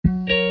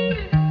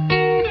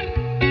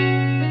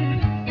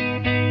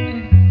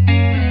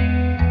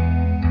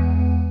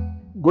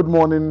Good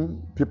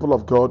morning, people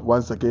of God,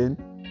 once again.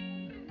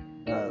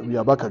 We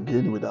are back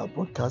again with our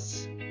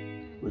podcast.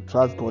 We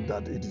trust God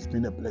that it has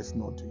been a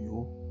blessing unto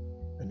you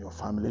and your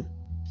family.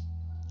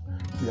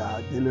 We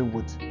are dealing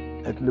with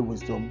earthly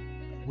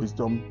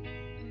wisdom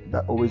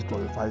that always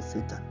glorifies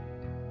Satan,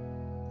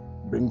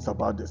 brings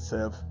about the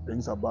self,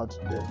 brings about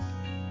the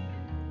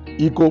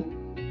ego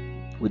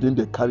within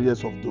the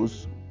carriers of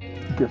those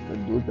gifts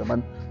and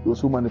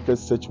those who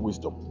manifest such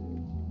wisdom.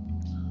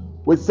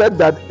 We said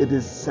that it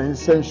is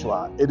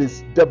sensual, it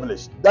is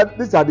devilish. That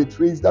these are the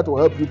traits that will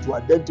help you to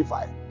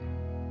identify.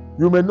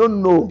 You may not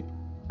know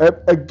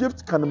a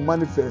gift can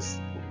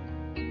manifest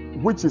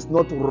which is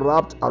not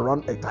wrapped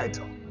around a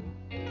title.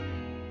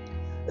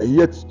 And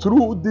yet,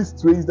 through these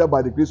traits that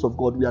by the grace of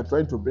God we are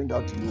trying to bring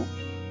out to you,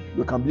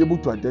 you can be able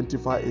to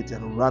identify it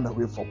and run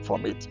away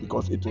from it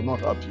because it will not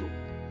help you.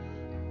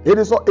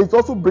 It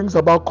also brings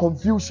about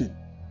confusion.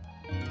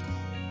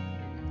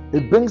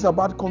 It brings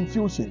about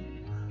confusion.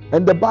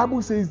 And the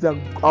Bible says that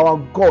our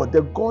God,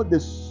 the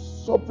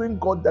sovereign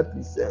God that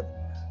we serve,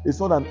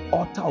 is not an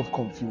author of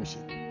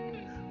confusion.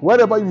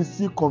 Wherever you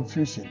see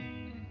confusion,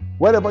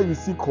 wherever you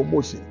see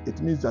commotion,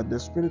 it means that the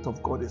Spirit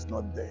of God is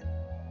not there.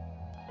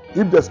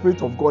 If the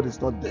Spirit of God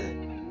is not there,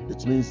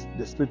 it means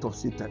the spirit of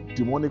Satan,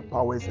 demonic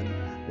powers and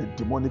the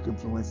demonic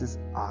influences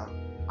are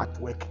at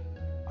work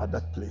at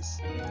that place.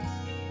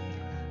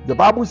 The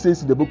Bible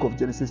says in the book of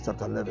Genesis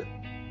chapter 11,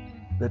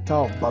 the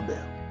Tower of Babel,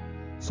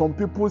 some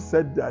people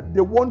said that they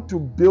want to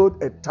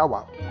build a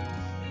tower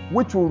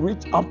which will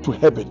reach up to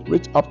heaven,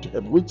 reach up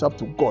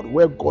to God,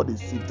 where God is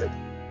seated.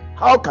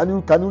 How can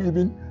you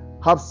even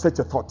have such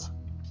a thought?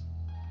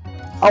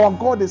 Our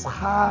God is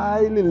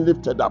highly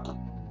lifted up.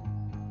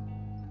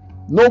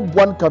 No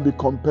one can be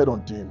compared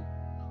unto him.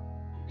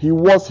 He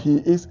was, he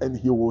is, and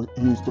he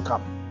is to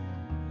come.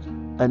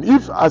 And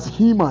if as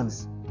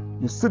humans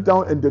you sit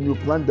down and then you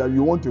plan that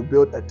you want to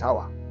build a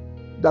tower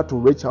that will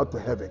reach out to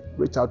heaven,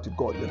 reach out to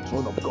God, the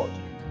throne of God.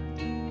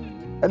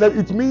 And then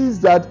it means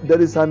that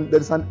there is an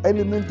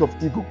element of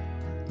ego.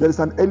 There is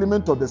an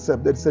element of the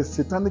self. There is a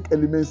satanic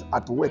elements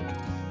at work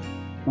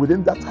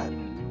within that time.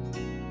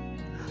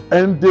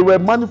 And they were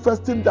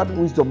manifesting that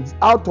wisdom.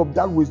 Out of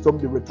that wisdom,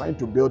 they were trying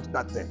to build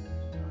that thing.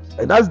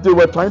 And as they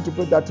were trying to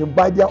build that thing,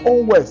 by their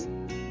own words,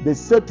 they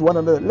said to one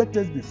another, let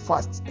us be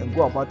fast and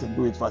go about and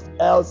do it fast.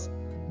 Else,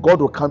 God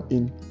will come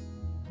in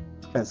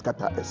and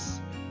scatter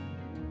us.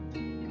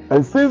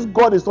 And since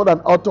God is not an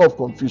author of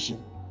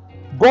confusion,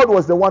 God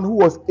was the one who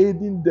was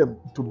aiding them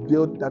to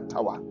build that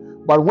tower.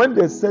 But when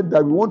they said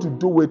that we want to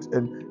do it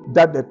and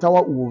that the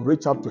tower will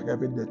reach up to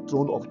heaven, the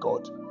throne of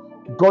God,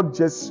 God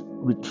just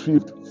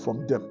retrieved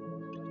from them.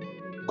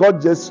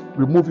 God just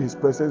removed his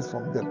presence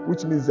from them,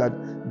 which means that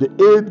the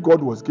aid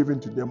God was giving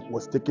to them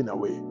was taken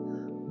away.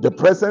 The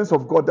presence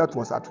of God that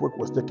was at work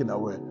was taken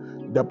away.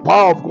 The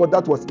power of God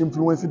that was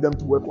influencing them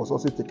to work was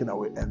also taken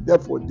away. And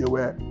therefore, they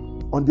were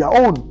on their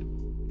own.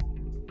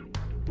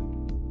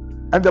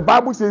 And the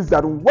Bible says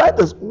that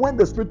when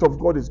the Spirit of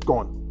God is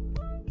gone,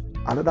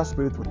 another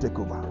spirit will take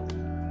over.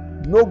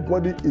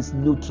 Nobody is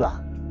neutral.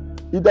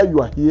 Either you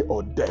are here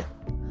or there.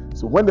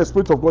 So when the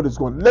Spirit of God is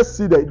gone, let's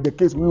see the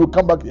case. We will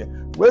come back here.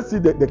 Let's see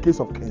the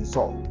case of King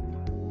Saul.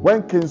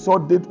 When King Saul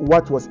did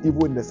what was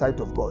evil in the sight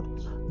of God,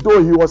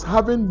 though he was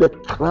having the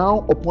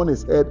crown upon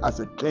his head as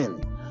a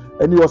king,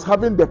 and he was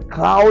having the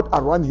crowd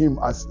around him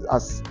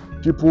as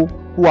people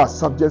who are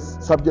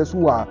subjects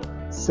who are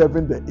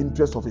serving the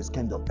interests of his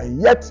kingdom, and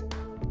yet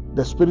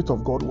the Spirit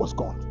of God was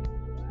gone.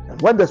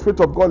 And when the Spirit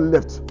of God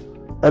left,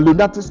 a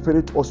lunatic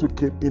spirit also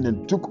came in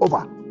and took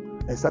over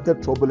and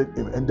started troubling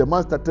him. And the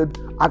man started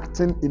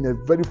acting in a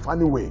very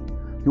funny way.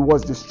 He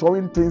was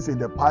destroying things in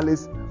the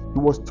palace. He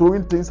was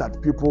throwing things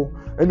at people.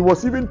 And he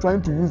was even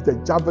trying to use the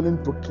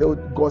javelin to kill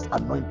God's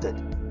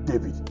anointed,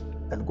 David.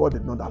 And God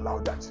did not allow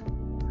that.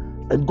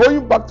 And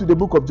going back to the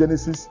book of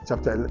Genesis,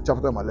 chapter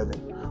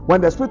 11,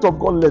 when the Spirit of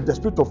God left, the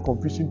spirit of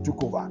confusion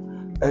took over.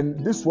 And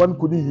this one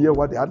couldn't hear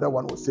what the other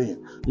one was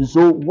saying. And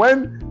so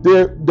when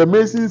the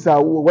masons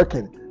are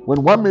working,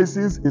 when one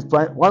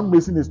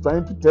mason is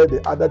trying to tell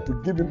the other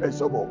to give him a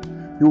shovel,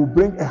 he will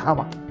bring a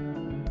hammer.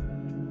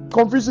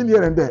 Confusion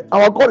here and there.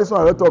 Our God is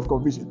not a author of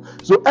confusion.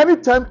 So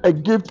anytime a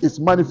gift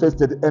is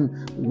manifested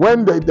and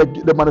when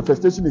the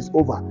manifestation is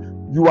over,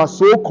 you are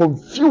so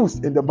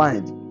confused in the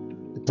mind,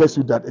 it tells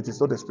you that it is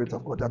not the Spirit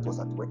of God that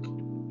was at work.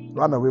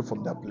 Run away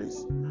from that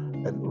place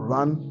and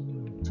run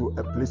to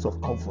a place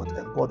of comfort,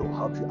 and God will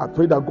help you. I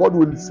pray that God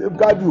will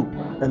safeguard you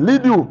and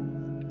lead you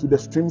to the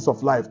streams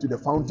of life, to the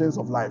fountains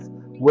of life,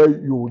 where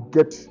you will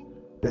get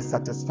the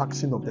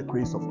satisfaction of the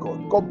grace of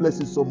God. God bless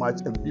you so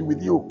much and be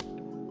with you.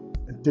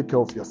 And take care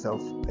of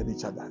yourself and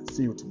each other.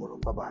 See you tomorrow.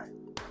 Bye-bye.